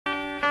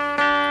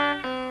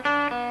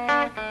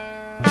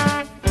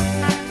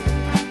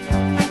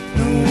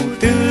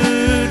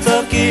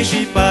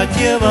shi pa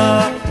ciab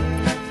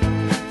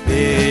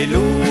để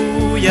lu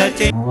ya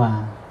cheว่า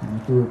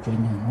ตัวเจ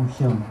นหงเ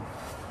xiong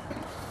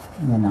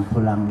เนี่ยนะพ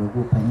ลังเรา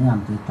ผู้พยายาม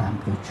ติดตาม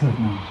เกิดเชิด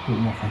นะผู้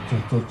หมกเจ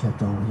เจโ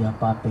ตยา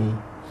ปาเป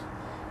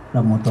เรา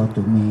หมด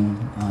ตัวมี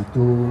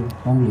ตัว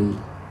ห้องหลี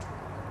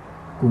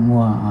กูมั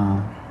ว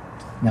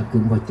อยากกิ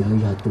นว่าเจอ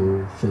ยาตัว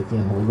เสือเจ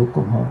หัวลูกข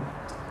องเขา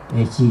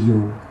ICU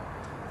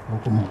หัว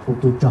ของเขาผู้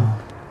ตัวจอ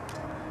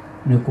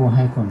เนี่ยก็ใ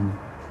ห้คน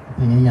พ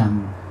ยายาม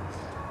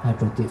ให้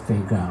ตัวติดไฟ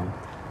กราว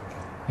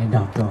ให้ด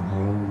าวจอเขา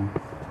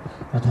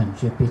ประทานเ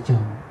ชื้อไปเจ้า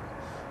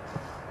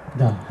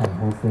đó hay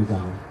hồ phơi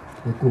gạo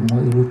để cùng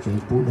mỗi lúc chế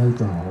phụ đỡ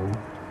cho họ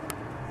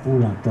phụ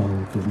là trò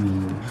tụi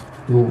mình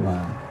tu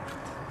và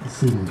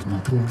xin mà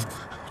thiên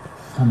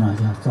tham nào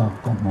cho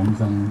con mong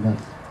rằng được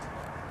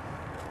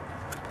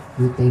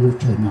lúc tây lúc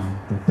trời nào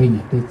rồi bên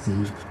này bên gì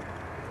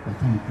và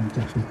thằng con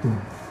cho bên tu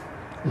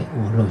để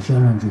ở rồi sau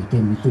lần gì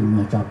thêm mình tu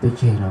mà cho bên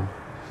chơi rồi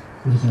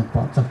bây giờ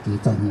bỏ tất cả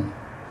cho nhỉ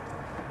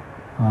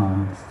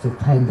sự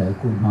thay đổi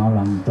của nó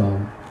làm cho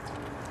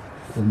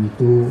tụi mình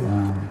tu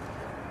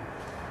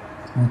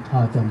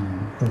thọ trong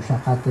tôi sát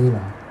cá tê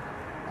là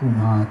cũng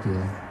hoa thì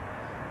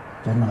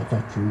cho nó cho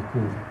chú cô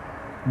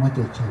mới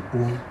cho chơi cô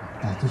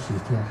cả cái sự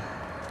theo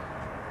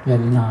giờ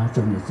đi nào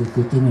trong những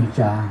cái tin này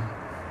ra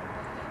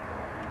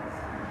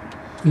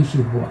cái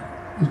sự vụ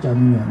cái cho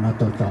mình nó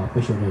tổ tổ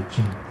cái sự này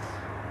chơi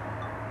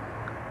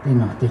thế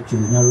nào để chú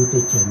nhau lúc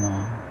để chơi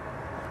nó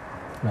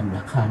làm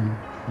đặc khăn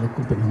lấy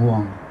cũngเป็นห่ว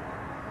ง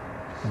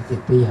để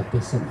bây giờ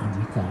bây giờ ở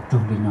mấy cả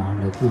trong đi nào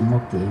lấy cũng mất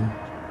cái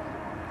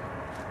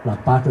là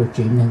ba rồi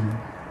chuyện nên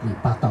thì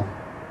ba tàu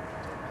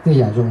bây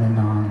giờ trong này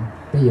nó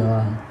bây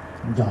giờ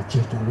giờ chỉ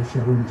cho lúc xe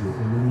luôn chịu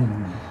lúc nên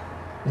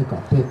để có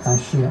bê cá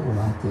xe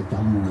và thì cho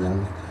mua lại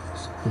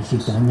thì chỉ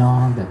cho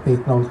nhau để bê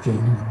bao chuyện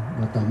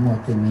và tàu mua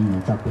thì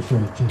mình cho cái xe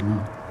chuyện nó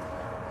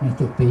nên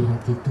thì bê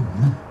thì tủ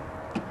nữa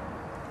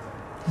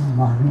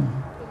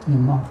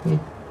mà cái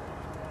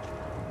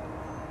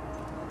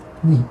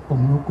này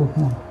bông lúa của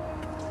hoa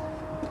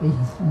cái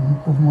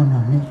của hoa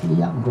nào nên cái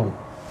dạng rồi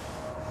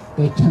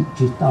cái chân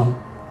chỉ tàu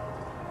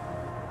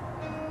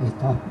cái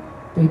tàu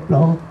cái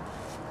bao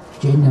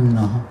trên đường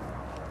nó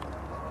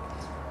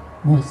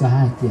mua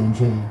giá tiền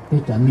chơi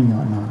cái trả mình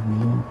nhỏ nó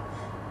nếu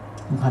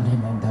không khăn thì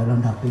mình đỡ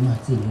lần đầu cái nhỏ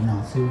gì nó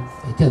xí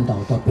cái tiền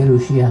tàu tàu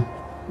Belarus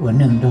ở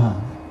nâng đó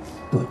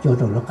tổ cho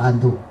đồ nó can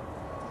thủ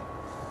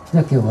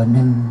rất kiểu ở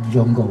nâng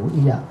dùng gỗ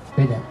ý ạ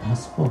cái đẹp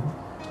passport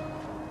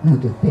nó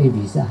được pay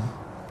visa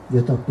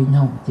giờ tàu pin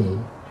không chế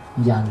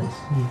giá là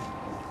xí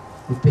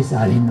cái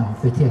visa lên nó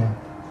phải theo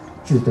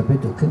chủ tàu phải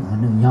tổ chức ở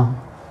nâng nhau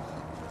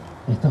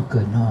để tao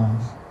cần nó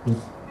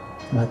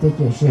là cái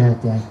chế xe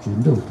thì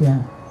chuyển đổi kia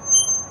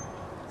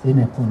thế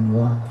này còn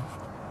nhiều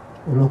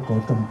lúc có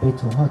trong bếp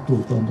số hoa tủ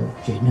trong đó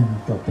chế nên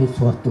trong bếp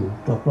số tủ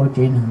trong đó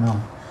chế nên nó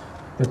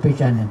trong bếp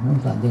trái này không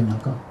phải đây nó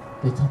có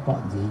bếp thắp bọn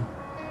gì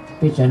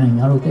bếp trái này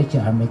nhớ lúc tới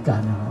chợ mấy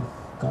cả nó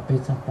có bếp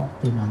thắp bọn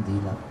tên là gì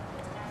là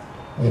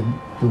em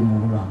tu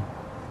mù rồi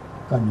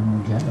còn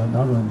những người đó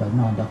đó luôn đó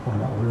non đó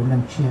còn là ở luôn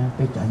năm chia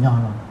bếp trái nhỏ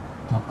rồi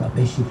họ có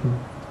bếp xí luôn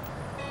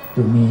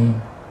tụi mình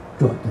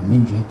chuột tụi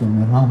mình chế tụi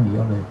mình lo mình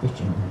vô lời bếp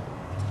trái này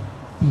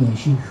bây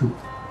xí hụt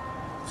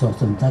所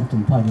生产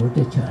同胞有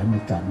的吃还没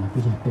干嘛，不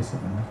像别什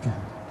么没干，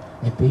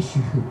也别虚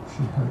后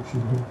虚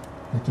路，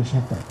那这些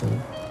代表，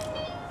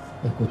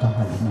古代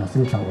哈人啊，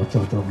所以说我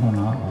做么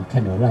呢？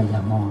看到那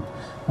样么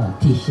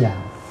地下，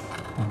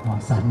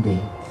山地，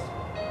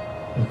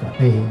那个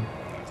被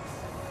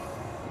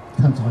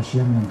探讨些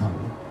人头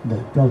的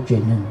标准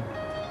人，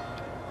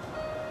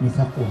你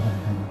他不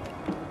很，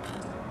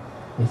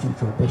也就是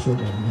说别说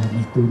人家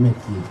你读那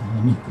几，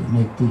你读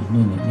那地，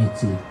那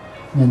几，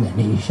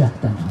那一下，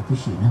但他不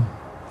行呢。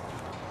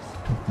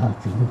他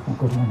只会không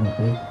có mong được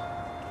cái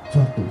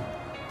cho tụ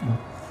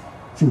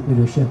chịu cái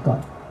đôi xe cọ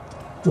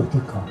chuột thiết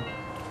khó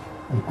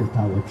ấy của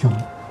tao ở trong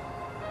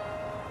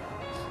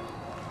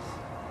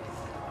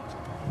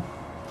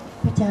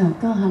bây giờ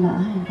có hai là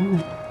ai không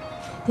ạ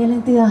thế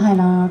lên tia hai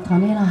là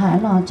thằng này là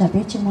hai là chả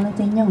biết chim lên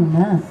tên nhung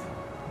nữa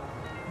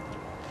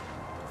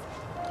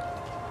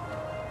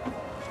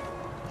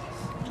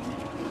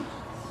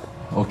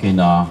ok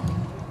nó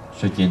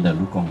sẽ trên là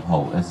lúc còn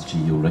hậu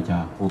SGU là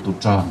cha ô tô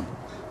tròn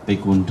ไป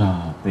กุนทา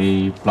ไป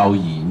เปล่า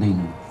หยีหนึ่ง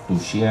ตุ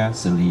เชีย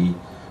สลี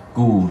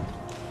กู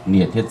เ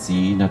นี่ยเทศสี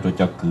นะตัว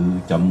จะคือ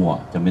จะหมัว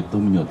จะไม่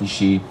ตุ้มหยดที่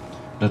ชี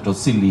แล้วตัว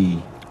สิลี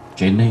เจ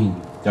นึง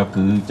จะ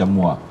คือจะห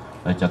มัว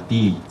แล้วจะ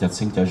ตีจะ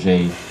ซิงจะเจ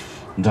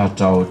เรา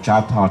จะจ้า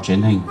ทอเจ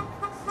นึง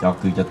จะ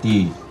คือจะตี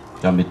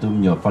จะไม่ตุ้ม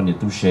หยดฟันเนี่ย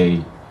ตุ้เช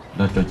แ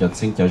ล้วตัวจะ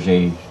ซิงจะเจ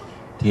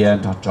เทียน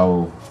เราจะ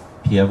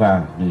เพียว่า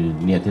หรือ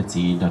เนี่ยเทศ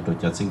สีนะตัว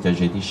จะซิงจะเ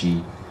จที่ชี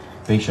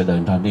ไปเสด็จ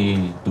ทางนี้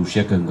ตุเชี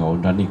ยเกินเขา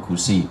ทางนี้คุ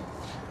ซี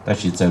แต่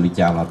สิ่งที่ลิ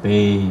จาlà bé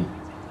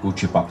กู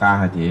chỉ bảo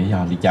cả thì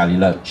giờลิจา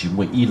là chỉ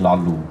một ít lo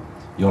lù,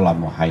 giờ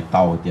làm một hai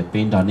tàu thì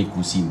bên đó này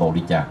กูxin bảo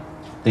ลิจา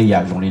แต่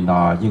giờ trong này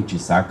nó nhưng chỉ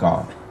xã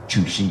có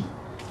trừ sĩ,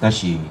แต่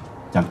是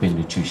จำเป็น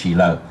để trừ sĩ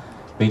là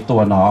bên ตั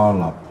ว nó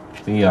là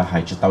bây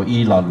hai chỉ tàu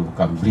ít lo lù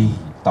cầm đi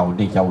tàu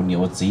này giàu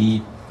nhiều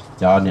gì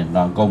cho nên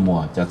nó có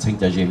mùa cho sinh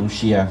cho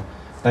Jerusalem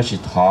ta chỉ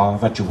thọ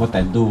và chúng có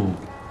tận tu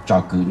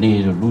cho cử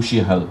nè rồi lúc xí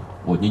hở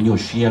của những nhiều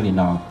xí liền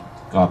nào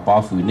cả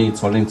bao phủ nè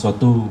cho lên cho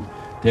tu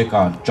thế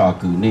cả cho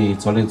cử nè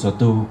cho lên cho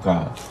tu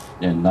cả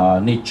để nó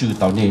nè chữ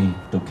tao nè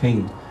tu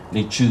khen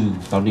nè chữ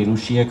tao nè lúc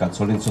xí cả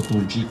cho lên cho tu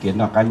chỉ kiến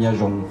là cái nhà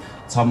dùng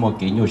sau một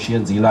cái nhiều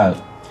xí gì là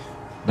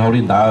đầu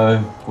lên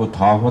đã của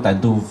thọ có tận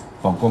tu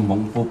phòng công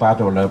mong phụ ba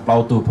rồi là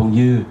bao tu phong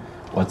dư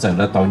và giờ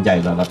là tàu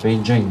dày là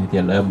bên trên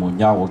thì là một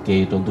nhau ok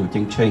tuần tu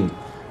chân chân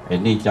ấy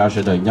nên cho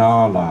sự đời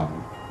nhau là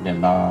để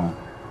là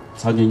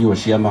sau như nhiều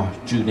xe mà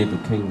chữ nên được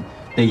khen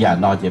đây giờ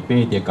nó chỉ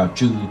bé để cả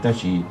chữ ta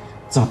chỉ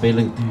cho bé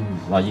lên từ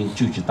là những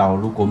chữ chỉ tàu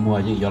lúc có mua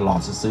những giờ lò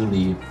xử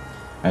lý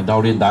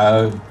đầu lên đã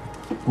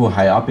của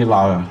hải ở bên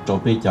lò cho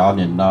bé cho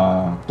nên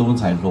là tuôn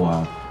xài lúa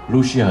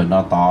lúc xưa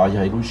nó tỏ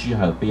giờ lúc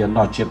xưa bây giờ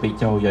nó chia bé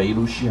châu giờ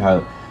lúc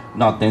xưa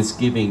nó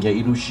Thanksgiving giờ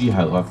lúc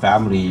xưa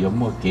family giống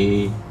một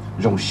cái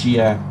rong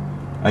xia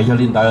giờ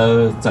lên đã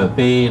giờ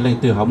bé lên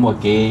từ họ một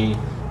cái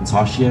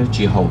sau xia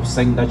chỉ hậu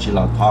sinh đó chỉ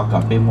là thọ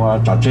cả bé mua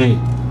trò chơi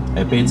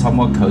ở bên sau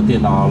mua khởi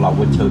tiền nó là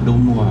vừa chờ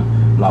đúng mua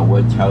là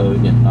vừa chờ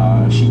những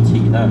xí thị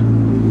nữa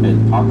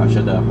thọ cả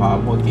sẽ được họ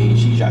mua cái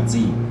xí giá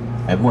gì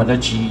mua đó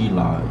chỉ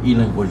là y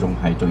lên vừa dùng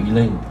hay rồi y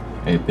lên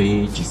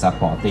bên chỉ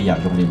sát bỏ tiền giờ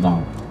dùng lên nó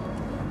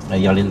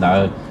giờ lên đó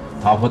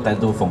thọ có tên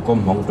tu phòng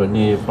công phòng rồi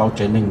nè bao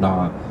trên nên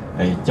là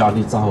cho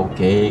đi sau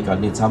cái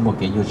còn đi sau một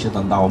cái nhiều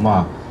chuyện đầu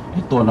mà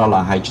tôi nó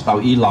là hay chỉ tao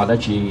y là đó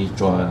chỉ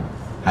cho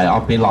hay ở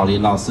bên lò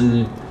lên nó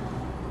sư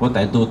có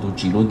tại tôi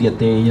chỉ luôn điện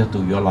tê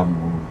tôi vô làm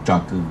trò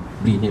cử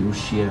đi nên lúc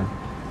xưa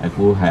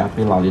cô hay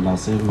bên lò lên nó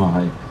sư mà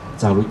hay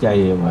sau lúc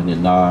chạy và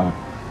nên là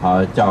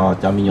họ cho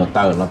mình nhiều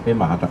tờ là bên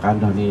mà đặc ăn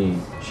thôi đi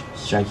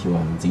sai hiểu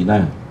gì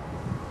nữa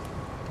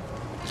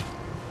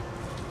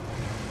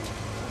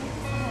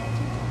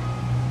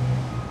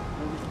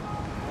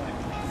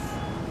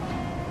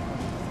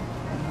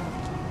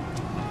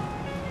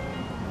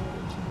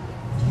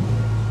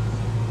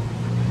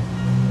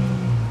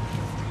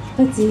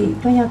cái gì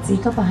có nhau gì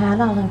có bà hà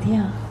nào là thế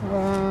à?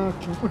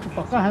 Chú cũng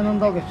chụp cái hai năm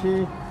đâu cái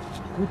gì,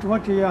 cũng chụp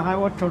chỉ hai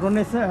vợ chồng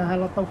nó sẽ hai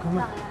là tao không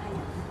à.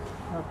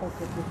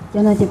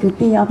 Cho nên chỉ cứ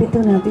đi ở bên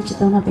tôi nào tôi chỉ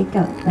tôi nào bên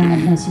cậu là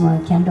chỉ mà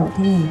khen độ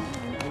thế.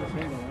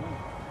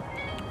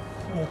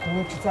 Chú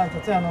chỉ在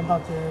这样到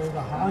这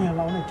个行业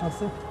老那超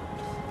市，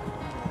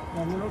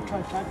我们都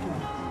穿衫子。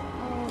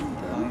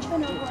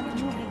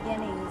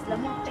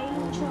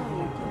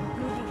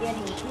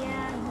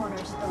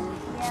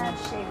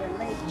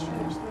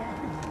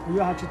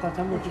有还知道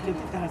咱们这个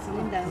但是呢，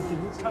这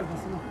个穿的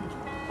是呢。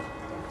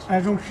哎，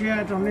种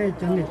鞋种那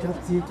种那叫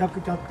鸡，叫个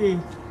叫地，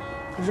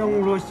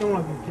种了香了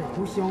个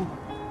不香，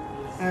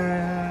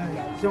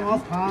香阿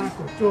爬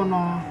个做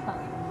呢，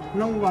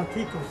弄瓦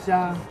提个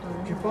下，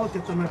吃饱就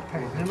在那排，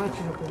那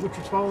吃了个不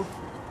吃饱，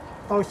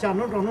到下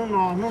弄着弄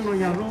了弄了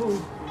呀路，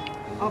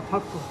阿爬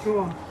个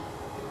做，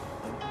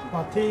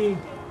瓦提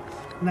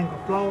那个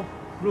包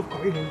路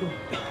搞一点多，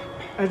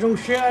哎，种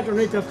鞋种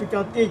那叫个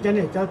叫地，叫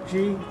那叫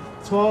鸡。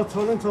错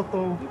人错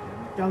多，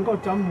讲个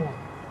讲么？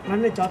那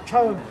你讲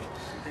臭，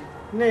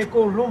那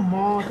个路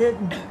毛的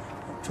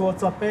错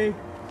这边，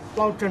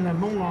老真的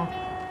懵了，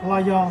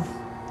那要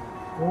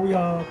我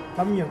要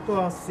咱们有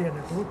个写的，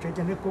我最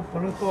近那个不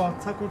能个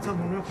采购产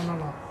品那看到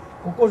了，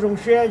我个用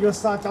些有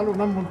啥假如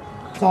那么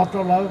找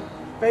着了，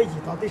北极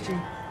到底是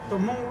都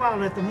懵完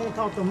了，都懵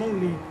套都懵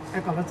里，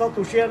哎，搞了找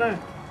多些呢。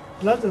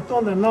แล้วจะต้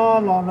นเนี่ยนอ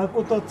หล่อแล้วกู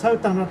ตัวเช่า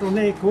ตังค์ตรง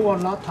นี้กูว่า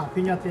เราถ่าย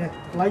พิญญาเตีย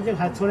แล้วยัง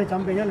หายชวนในจ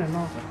ำเป็นยังไงน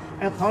อ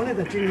ไอ้ท้องนี่แ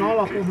ต่จริงนอเ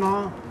รากูนอ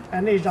ไอ้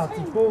นี่จับ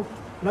จีกู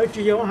แล้ว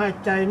จีเอาหาย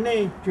ใจนี่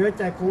เจือใ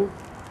จกู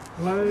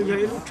แล้วยัง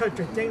ลูกเชิดจ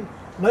ริง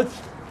แล้ว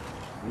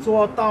做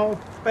到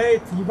被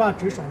几万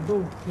只上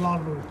路拉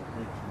路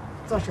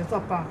这是这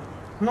吧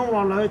弄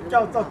完了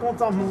叫这工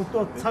作忙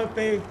多才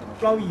被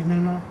老一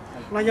年了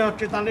那要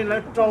知道你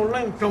来招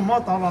人怎么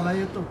到了来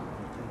都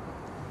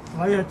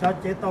我要叫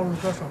接到路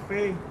多少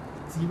被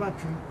几万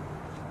只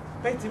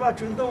被几万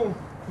只都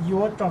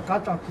有找家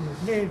找顾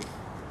你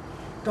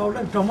招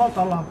人怎么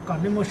到了搞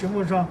你们什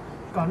么说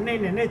搞那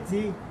年那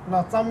几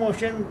那咱们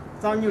先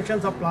咱有先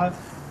做不来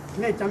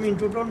那咱们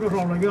注重就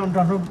说了要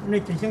让说那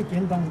进行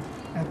电动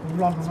哎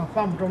不老了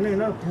放不中那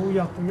那不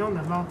要人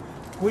了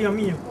不要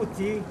米不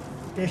急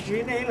แต่สี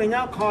นี่เลยเนี่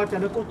ยคอจะ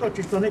เลยกูตัว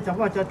จิตตัวนี้จะ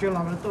ว่าจะเจอเร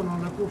าแล้วตัวนั้น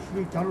แล้วกู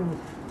ฟีจะรู้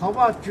เขา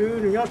ว่าจื้อ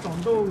เนี่ยสอง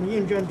ตัวมี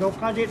อินเดียนดอก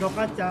ก้าที่ดอก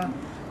ก้าจะ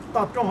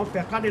ตัดตรงเขาแป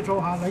ะก้าที่เขา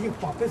หาแล้วยิ่ง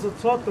ปรับไปสุด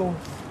ตัวตัว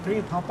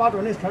ยิ่งเขาป้าตั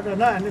วนี้เขาจะ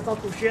ได้อันนี้ตัว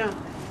ตัวเสีย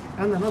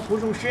อันนั้นกู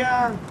จงเสีย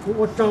กู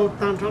ว่าโจ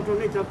ตันเขาตัว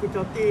นี้จะกูจ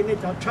ะตีนี่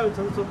จะเช่า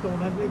ทั้งสุดตัว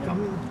แล้วนี่จะ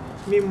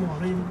มีหมว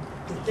เลย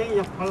ตัวเจ๊ง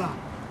ยักษ์พละ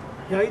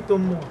ยักษ์ตัว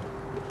หม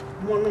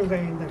วนั่งไง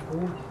แต่กู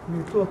มี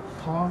ตัว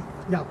ท้อ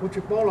อยากกูจ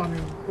ะป้อเราเ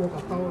นี่ยกูกั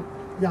บตัว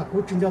อยากกู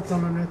จึงจะท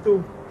ำอะไรตู้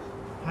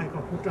hai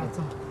cái phụ trợ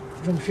sao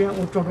dùng xe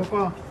ô tô đó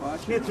qua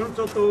nít chúng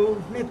tôi tu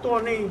nít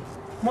to nít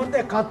muốn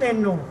để cá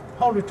tên nổ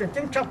họ được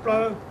chính chấp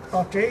là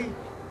tàu chế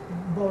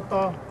bộ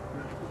tàu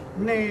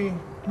nít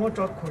muốn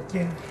cho khổ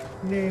tiền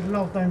nít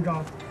lâu tên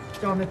rồi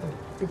cho nít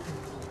tụ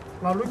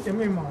là lúc chế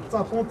mình mà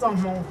cho công tác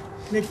mong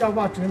nít cho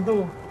vào chuyển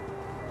tu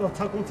tàu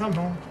thao công tác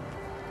mong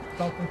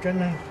tàu cũng trên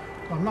này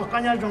còn nó cá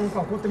nhân trong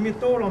còn cũng tụi mình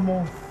tu là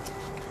một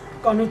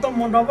còn nếu tụi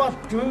mình đó bắt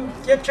chú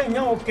chết chân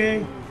nhau ok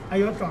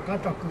ai ở trọ cá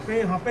trọ cứ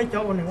phải họ phải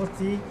cho này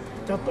gì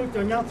cho tôi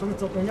cho nhau sống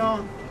cho tôi nhau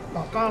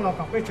là cá là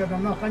cả phải cho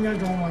nó cá nhân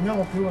trong mà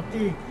nhau thì một tí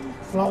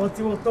là ở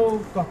chỗ tôi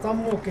cả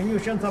trăm một cái nhiều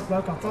sinh tập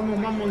lại cả trăm một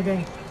mắm một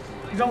cái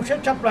trong sẽ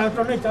chấp lại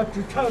cho nên cho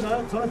chú chơi đó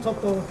cho nên cho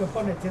tôi cho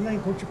con này thế này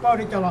cũng chỉ bao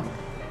đi cho là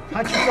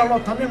hai chú cho nó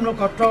thằng em nó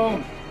cả trâu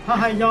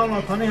hai nhau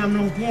là thằng em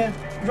nông thiên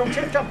trong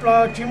sẽ chấp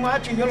là chỉ mà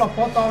chỉ nhớ là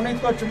phó tàu nên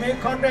tôi chỉ mấy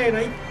con đây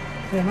đấy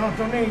thì nó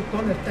cho nên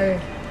tôi này tệ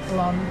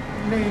là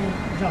nên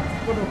giờ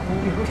có được cũng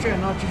bị có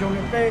nó chỉ trong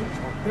này tệ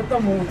cái tàu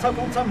mù sao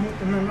cũng sao mù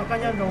nên nó cá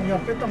nhân trong nhà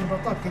cái tàu đó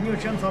ta cái nhiều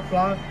sinh tập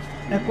lại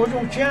để có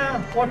trong xe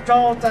có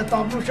trâu tại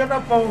tàu nó sẽ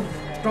đáp vào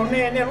cho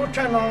nên lúc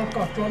chơi nó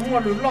có chỗ mua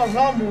được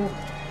lo mù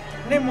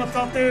nên một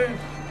sao từ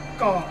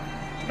có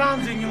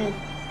đang gì nhiều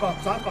có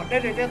giá có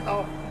để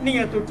tao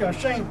nhiều tụi chờ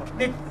sinh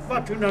nên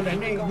phát triển là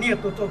nên nhiều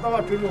tụi tao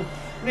phát triển luôn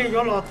nên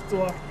có là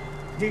tụi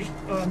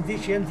đi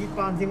xem đi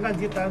bàn đi ngăn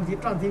đi tàn đi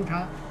trăn đi khá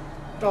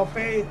cho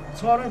về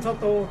xóa lên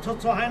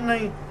xóa hai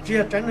này chỉ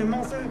là trên này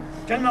mong sự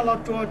trên là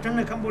chùa trên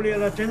này Campuchia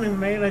là trên này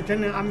Mỹ là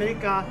trên này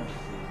America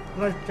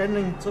là trên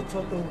này xóa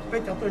tụi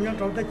về cho tôi nhớ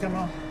trong đây cho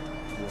nó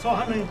xóa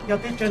hai này giờ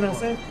tới trên này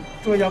sẽ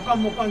chùa giờ có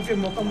một con gì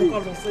một con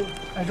luật sư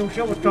ở trong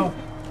số một trâu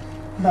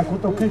đại của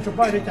tôi khi chụp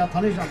bài để trả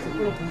thằng này rằng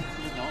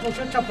tôi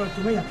sẽ chấp nhận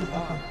chúng mình nhận chụp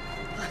bài.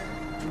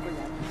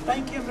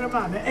 Thank you very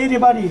much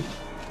everybody.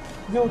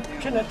 You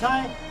can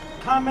attend,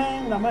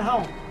 comment, and my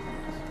home.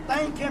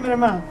 Thank you very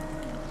much.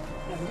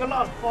 Good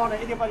luck for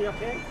everybody,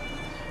 okay?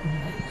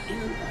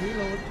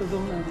 Hello, tôi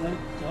dùng lại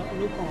cho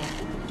lúc còn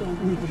trong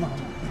người của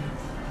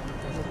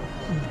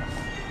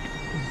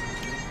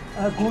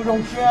mình. Cú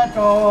rong xe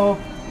cho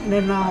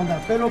nên là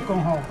cái lúc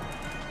còn học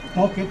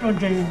có cái chương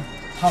trình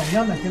hậu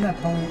nhất là cái này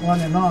thôi, ngoài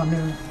này nó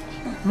nên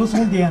lúc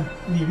xuống điện,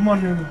 nghỉ mòn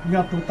nên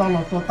nhà tụi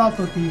tao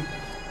thì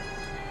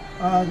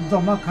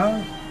rồi mà khá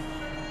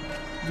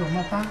rồi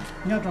mà ta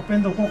nhớ cho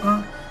bên đầu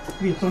cá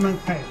vì tôi năng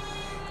khỏe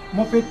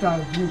một biết trời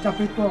mình cho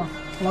biết to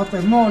là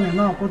phải mua này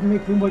nó có mấy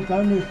cứ một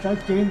cái này trái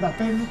chín là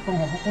cái lúc còn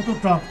học có tốt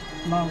tròn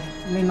mà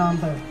lên làm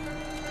được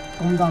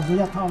công đoàn bây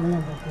giờ thao lên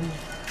được cái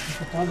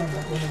có là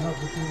một cái nó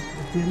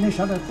thì nên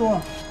sẽ được to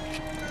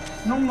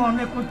nông ngon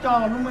này có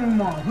cho nó mình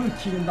mỏ hư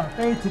chi là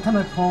cái thì thân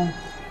là thòng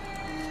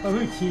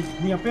hư chi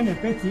nhiều bên này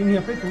bên gì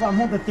nhiều bên tụi bạn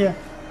mua được tiền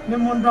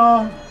nên muốn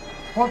ra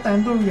có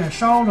tiền tôi về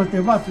sau rồi thì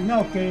vào chỉ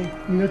nhau cái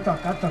người ta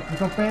cả tập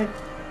cho phép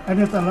anh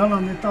ấy ta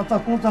làm người ta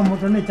cũng ta một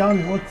cái này cháu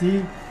này có gì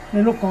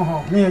nên lúc còn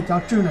học này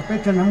cháu chưa là biết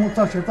cho nó muốn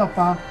ta sẽ ta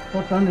phá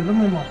có tiền này lúc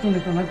mình mặc tôi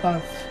này cho nó ta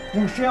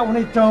dùng xe ở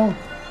đây châu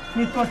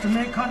đi tôi chỉ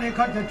mấy khăn này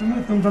khăn cho chúng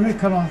mình tung cho này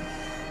khăn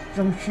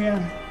dùng xe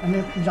anh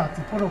ấy giả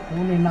thì có được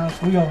cũng này nào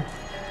cũng有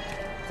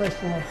再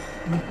说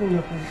你cũng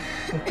有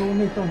个多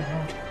那种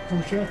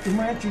dùng xe chúng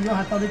mấy chỉ có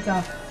hai tao đi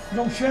cha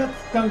dùng xe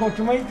cần có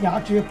chúng mấy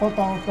giá trị bảo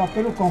tàng cho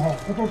cái lúc còn học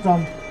có tốt rồi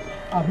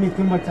mình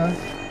cứ mà chơi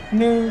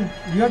nên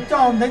giờ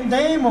cho đến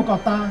đấy một cái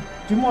ta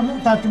chỉ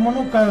muốn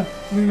lúc cái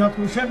mình giờ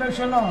tụi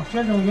sẽ lo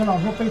sẽ dùng giờ là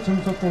lúc bây giờ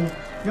tụi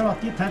giờ là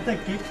tí thái cái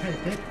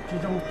chỉ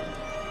trong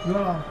giờ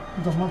là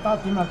dùng mà ta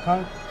chỉ mà cái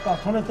cả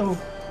thằng này tụi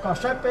cả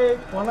sẽ被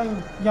bỏ lên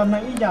giờ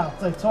này ít giờ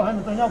tại sao hai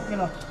người tụi nhau kia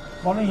là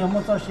bỏ lên giờ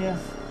mà ta sẽ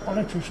bỏ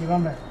lên chủ sĩ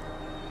làm này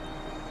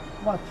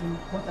và chỉ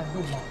có tài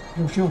đủ mà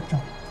dùng siêu trọng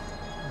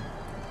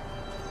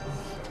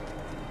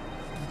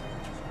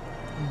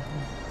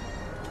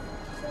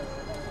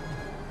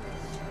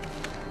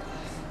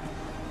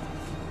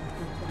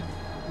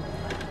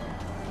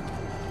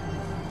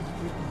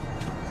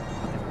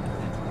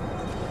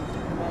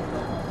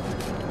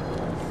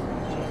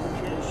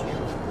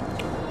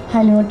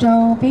hai lúa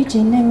trâu bé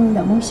chỉ nên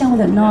đã muốn xong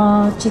được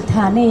nó chỉ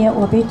thả này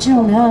ở bé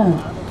trâu nữa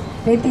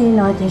bé thì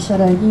nó chỉ sợ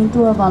là những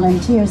tour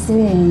volunteer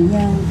sẽ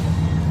yang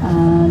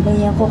đây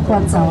có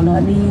quan giàu là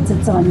đi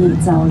cho nhị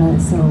giàu là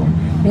số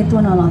bé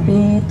tour nó là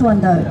bé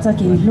tour đợi cho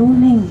cái lúa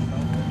ninh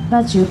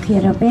và chịu kia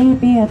là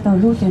bé tàu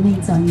lúa cho nên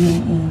cho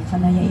nhị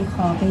phần này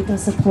khó bé tôi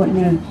support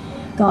này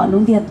có lúa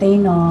việt tây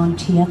nó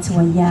chia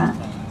chua ya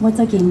muốn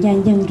cho cái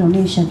nhân dân trong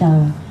này sẽ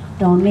đỡ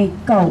trong này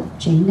cậu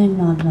chỉ nên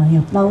nó là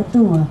nhập lâu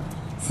tuổi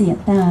xịt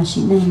ta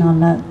chỉ nên nó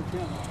là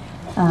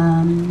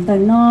đời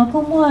nó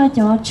cũng mua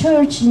cho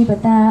church đi bà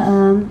ta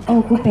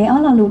cũng bé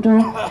là lụt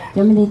rồi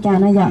cho mình đi cả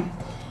này vậy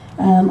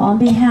on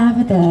behalf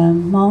of the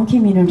Hmong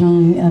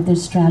community of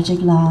this tragic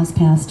loss,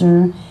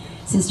 Pastor,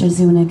 Sister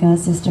Zuniga,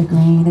 Sister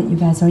Green, that you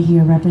guys are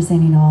here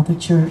representing all the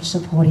church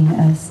supporting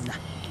us.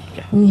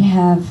 We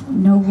have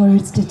no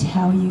words to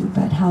tell you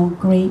but how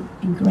great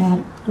and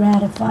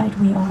gratified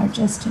we are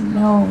just to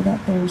know that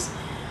there's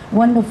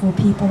wonderful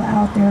people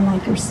out there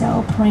like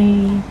yourself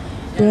praying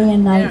day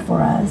and night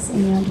for us,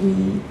 and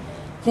we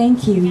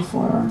thank you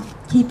for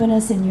keeping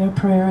us in your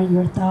prayer and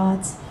your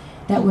thoughts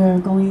that we're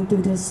going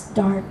through this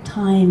dark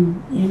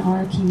time in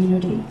our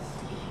community.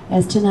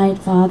 As tonight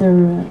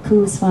Father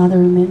Ku's father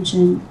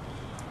mentioned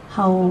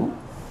how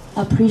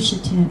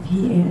appreciative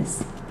he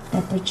is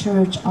that the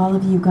church, all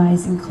of you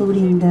guys,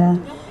 including the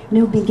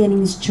New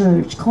Beginnings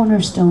Church,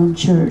 Cornerstone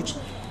Church,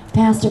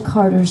 Pastor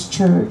Carter's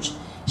Church,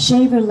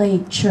 Shaver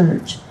Lake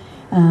Church,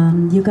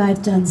 You guys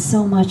done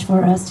so much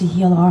for us to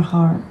heal our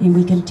heart, and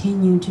we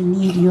continue to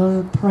need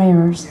your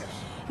prayers.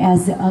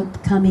 As the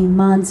upcoming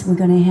months, we're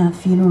going to have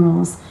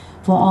funerals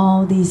for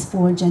all these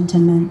 4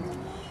 gentlemen,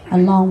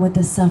 along with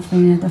the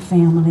suffering of the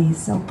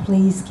families. So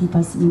please keep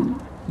us in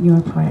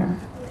your prayer.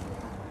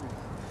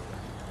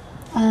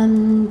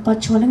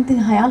 But children, the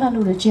high ala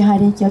lulu ji hai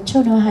de your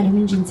children hai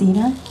min jin ji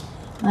na.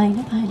 Mai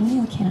na hai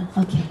ni okay na.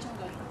 Okay.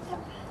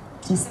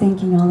 Just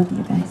thanking all of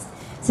you guys.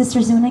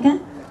 Sister Zuniga?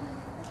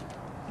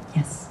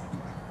 Yes.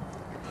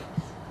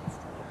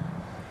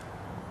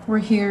 We're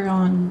here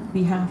on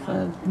behalf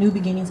of New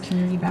Beginnings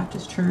Community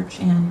Baptist Church,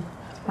 and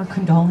our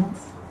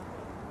condolence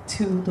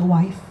to the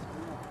wife,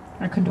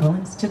 our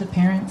condolence to the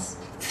parents,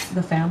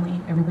 the family,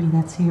 everybody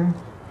that's here.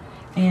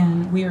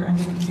 And we are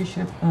under the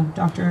leadership of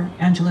Dr.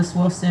 Angeles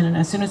Wilson. And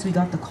as soon as we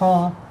got the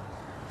call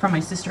from my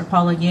sister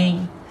Paula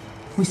Yang,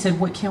 we said,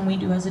 what can we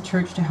do as a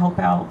church to help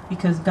out?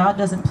 Because God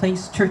doesn't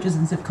place churches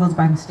in zip codes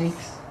by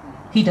mistakes.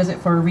 He does it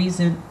for a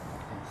reason.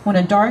 When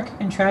a dark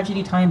and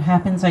tragedy time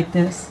happens like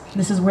this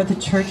is where the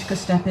church could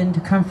step in to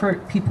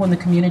comfort people in the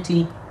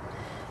community.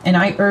 And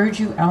I urge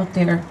you out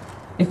there,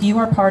 if you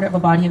are part of a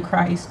body of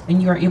Christ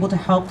and you are able to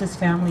help this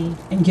family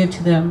and give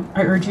to them,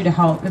 I urge you to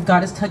help. If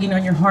God is tugging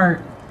on your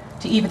heart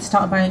to even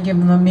stop by and give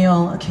them a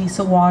meal, a case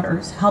of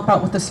waters, help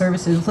out with the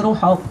services. Little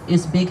help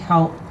is big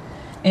help.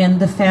 And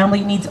the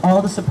family needs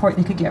all the support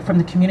they could get from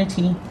the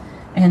community.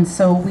 And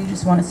so we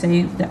just want to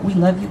say that we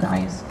love you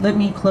guys. Let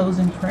me close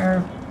in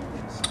prayer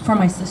for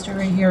my sister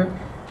right here.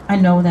 I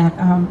know that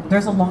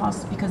there's a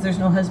loss because there's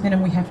no husband,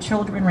 and we have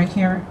children right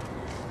here.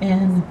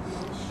 And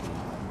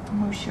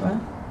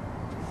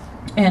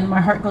And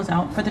my heart goes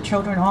out for the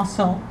children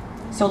also.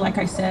 So like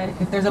I said,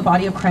 if there's a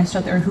body of Christ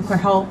out there who could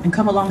help and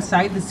come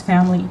alongside this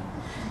family,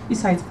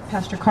 besides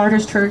Pastor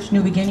Carter's church,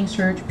 New Beginnings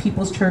Church,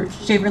 People's Church,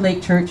 Shaver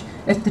Lake Church,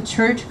 if the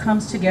church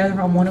comes together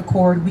on one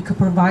accord, we could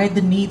provide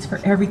the needs for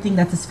everything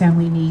that this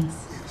family needs.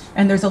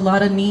 And there's a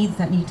lot of needs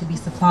that need to be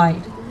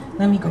supplied.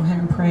 Let me go ahead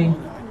and pray.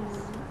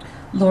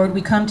 Lord,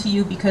 we come to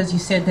you because you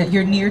said that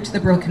you're near to the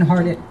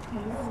brokenhearted.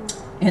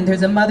 And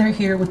there's a mother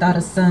here without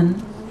a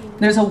son.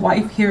 There's a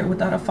wife here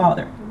without a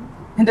father.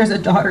 And there's a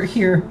daughter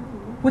here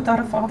without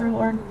a father,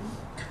 Lord.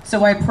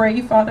 So I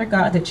pray, Father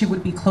God, that you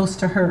would be close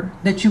to her,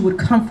 that you would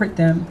comfort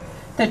them,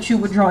 that you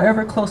would draw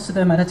ever close to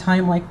them at a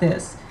time like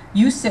this.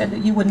 You said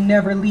that you would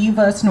never leave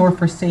us nor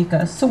forsake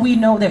us. So we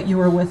know that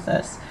you are with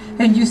us.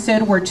 And you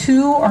said where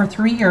 2 or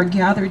 3 are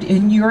gathered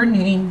in your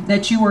name,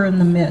 that you are in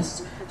the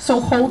midst. So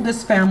hold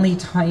this family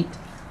tight.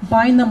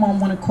 Bind them on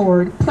one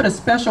accord. Put a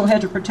special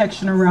hedge of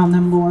protection around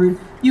them, Lord.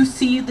 You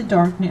see the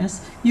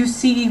darkness. You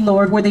see,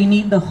 Lord, where they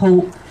need the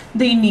hope.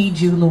 They need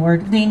you,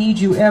 Lord. They need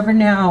you ever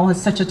now at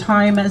such a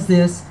time as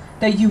this,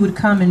 that you would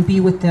come and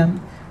be with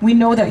them. We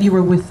know that you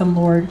are with them,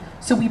 Lord.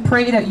 So we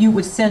pray that you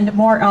would send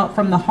more out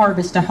from the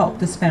harvest to help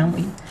this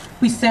family.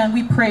 We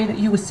pray that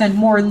you would send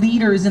more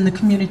leaders in the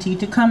community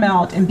to come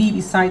out and be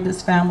beside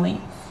this family.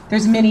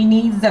 There's many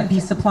needs that be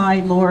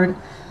supplied, Lord.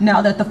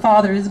 Now that the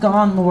father is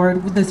gone,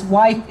 Lord, this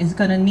wife is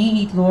going to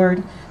need,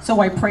 Lord. So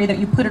I pray that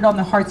you put it on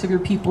the hearts of your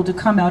people to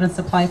come out and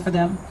supply for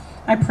them.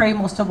 I pray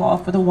most of all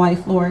for the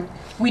wife, Lord.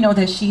 We know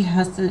that she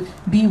has to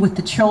be with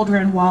the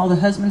children while the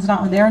husband's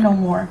not there no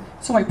more.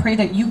 So I pray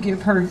that you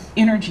give her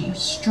energy,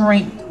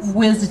 strength,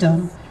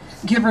 wisdom.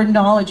 Give her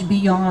knowledge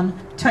beyond.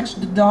 Touch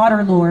the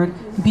daughter, Lord.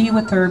 Be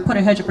with her. Put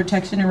a hedge of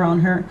protection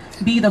around her.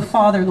 Be the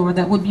father, Lord,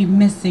 that would be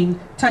missing.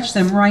 Touch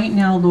them right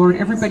now, Lord.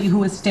 Everybody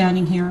who is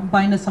standing here.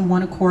 Bind us on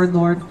one accord,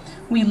 Lord.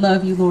 We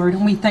love you, Lord.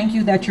 And we thank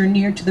you that you're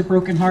near to the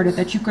brokenhearted,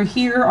 that you could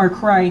hear our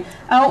cry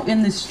out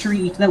in the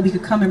street, that we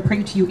could come and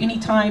pray to you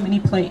anytime,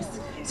 any place.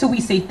 So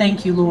we say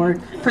thank you,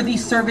 Lord, for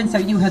these servants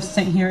that you have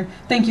sent here.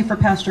 Thank you for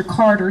Pastor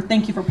Carter.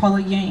 Thank you for Paula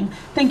Yang.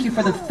 Thank you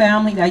for the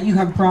family that you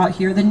have brought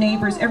here, the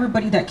neighbors,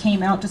 everybody that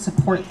came out to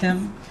support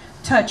them.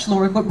 Touch,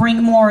 Lord, but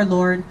bring more,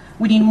 Lord.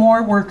 We need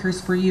more workers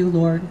for you,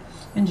 Lord.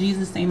 In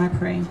Jesus' name I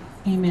pray.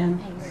 Amen.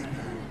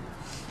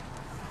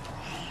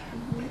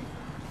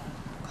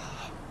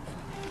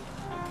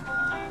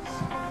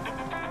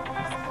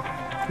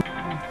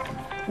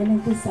 Cho nên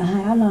tôi sẽ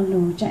hai lò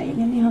lù chạy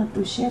đến đi họ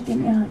tu sửa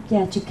đến đi họ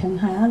già chỉ cần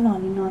hai lò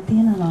đi nó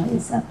tiền là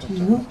is up to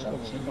you.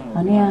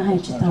 Ở đây hai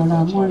chỉ tàu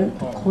là mua được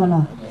khoa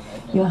là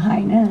giờ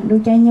hai nữa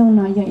đôi trái nhung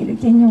nói vậy đôi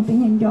trái nhung phải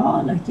nhận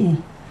gió là gì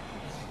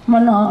mà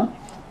nó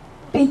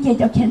bây giờ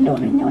cho khen đồ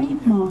nó nhói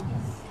mà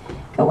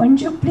cậu anh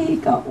chụp đi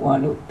cậu qua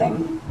lúc đánh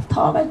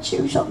thọ và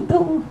chịu sống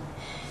tu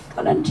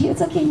cậu lần chiều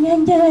sau khi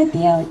nhanh chơi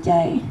tiêu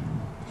chạy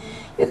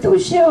cái tu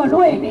sửa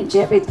đuôi nên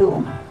chết với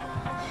tu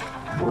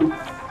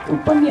cũng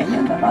quan niệm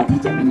nhân đó thì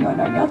cho mình nói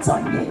nó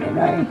chọn vậy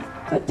rồi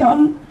có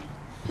chọn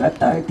rồi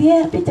tới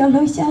thế để cho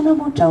lối xa nó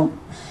một trâu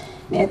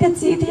mẹ thiết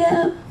gì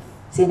thế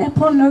xin em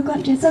phone lối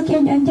con chỉ sau khi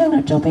nhận dân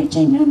là trâu phải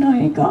trên nó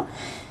nói có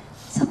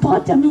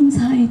support cho mình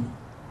xài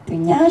từ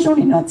nhà rồi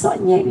thì nó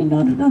chọn nhẹ thì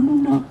nó được đâu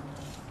nó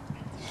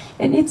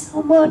and it's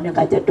so much nó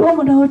cả cho đua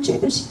mà đâu chuyện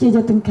tôi chỉ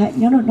cho từng cảnh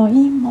nó nói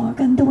im mỏ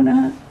cần tu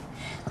nữa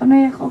con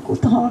này có cụ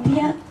thọ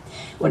thế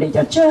để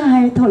cho chơi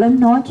hay thôi lần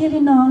nói kia thì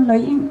nó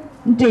lấy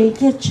để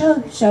kia chơi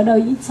sợ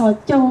đời ít sọt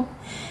châu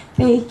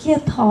về kia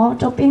thọ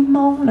cho bên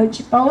mong lời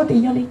chỉ bảo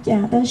thì do lý trả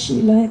ta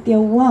chỉ lời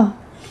tiêu quá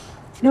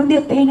lúc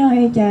điều tên nào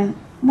hay chả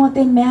mua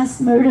tên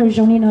mass murder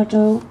trong này nó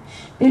cho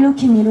bên lúc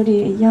khi mình lo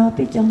đi do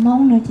bên trong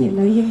mong nó chỉ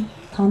lời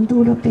thằng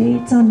tu nó bên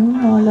cho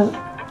nó lợi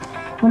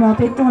nó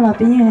bên tu là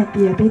bên như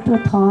tiền bên tu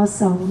thọ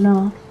sầu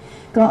nó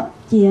có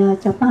chỉ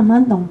cho ba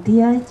mán đồng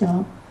tia cho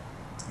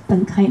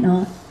tận khai nó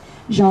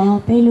do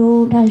bên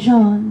lúc đã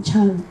do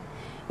chờ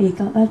để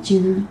có ba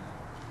chữ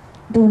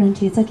tu nên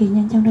chỉ cho cái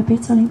nhân trong đó biết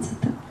cho nên sự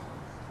thật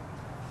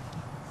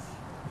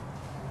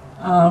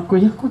cô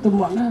nhớ cô tụi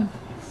bọn đó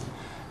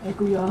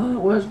cô nhớ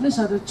tôi nó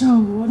sợ được trâu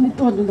nó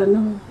toàn như thế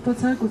nào tôi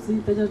thấy cô gì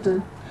bây giờ trời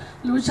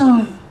lúa trâu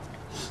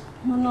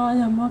mà nói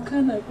nhà mà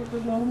cái này cô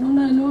tụi nó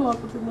này nữa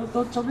cô tụi nó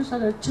tôi cho biết sao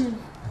được chi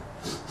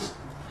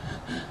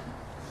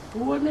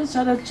cô nó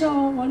sợ được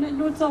trâu cô nó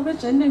lúa trâu biết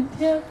chuyện này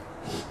thế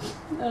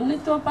nó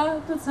tôi ba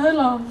tôi thấy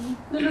là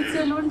nó lúa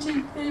xe luôn chi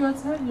bây giờ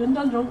thấy yến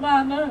đang rong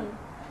gan nữa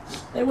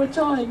để cô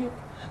cho này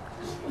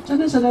cho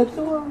nên sợ được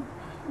tôi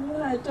nó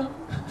lại cho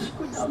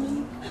cô cho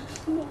mình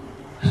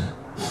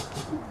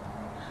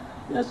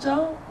giờ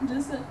cháu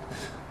just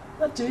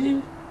bắt chữ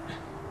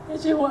cái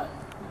chữ what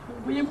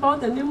we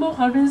important you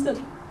more reason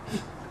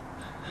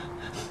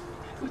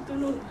tôi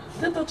luôn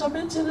thế tôi cho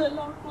biết chữ này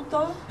là cô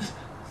to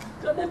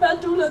còn đây ba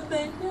chú là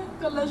tiền nhé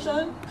còn là sao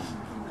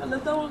còn là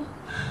tôi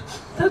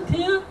thật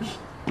thiệt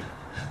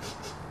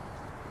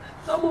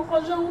tôi một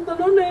con rồng tôi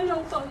nói này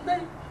rồng tận đây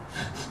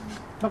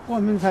tóc của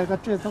mình phải có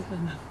chuyện tóc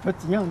phải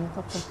chỉ nhau nữa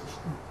tóc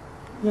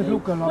như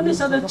lúc cái nó đi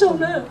sao để trông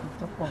nữa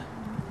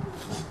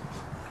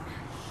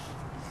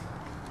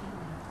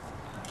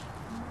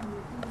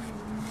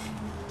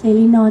chị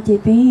li nó chị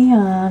bé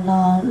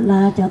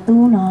là cho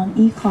tu nó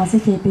ý khó sẽ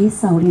chị bé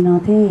sầu li nó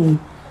thế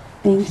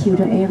thank you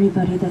to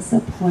everybody that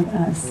support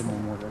us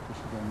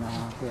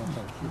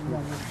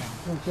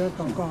chứ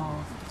còn có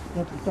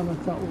nhớ cho nó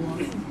cháu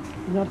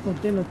nhớ tôi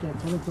tên là trẻ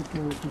cho nó tụt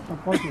tụt thì tao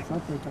có chỉ sao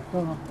thì chắc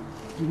có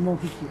chỉ mua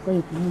cái chỉ có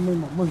những mấy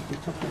mà mới chỉ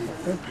chắc là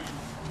cái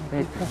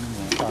cái cái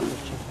đó là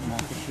chỉ mà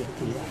cái chuyện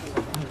thì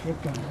cái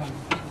cần phải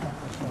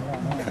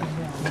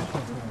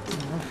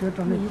nó sẽ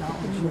cho nó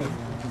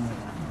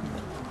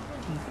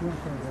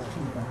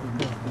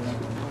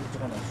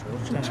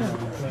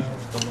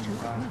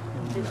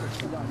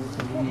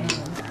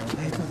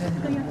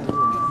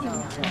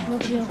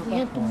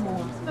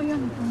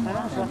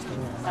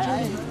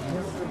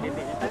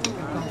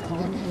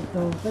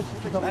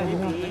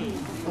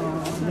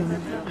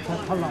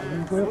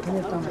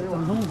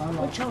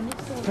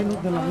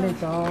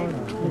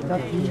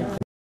cháu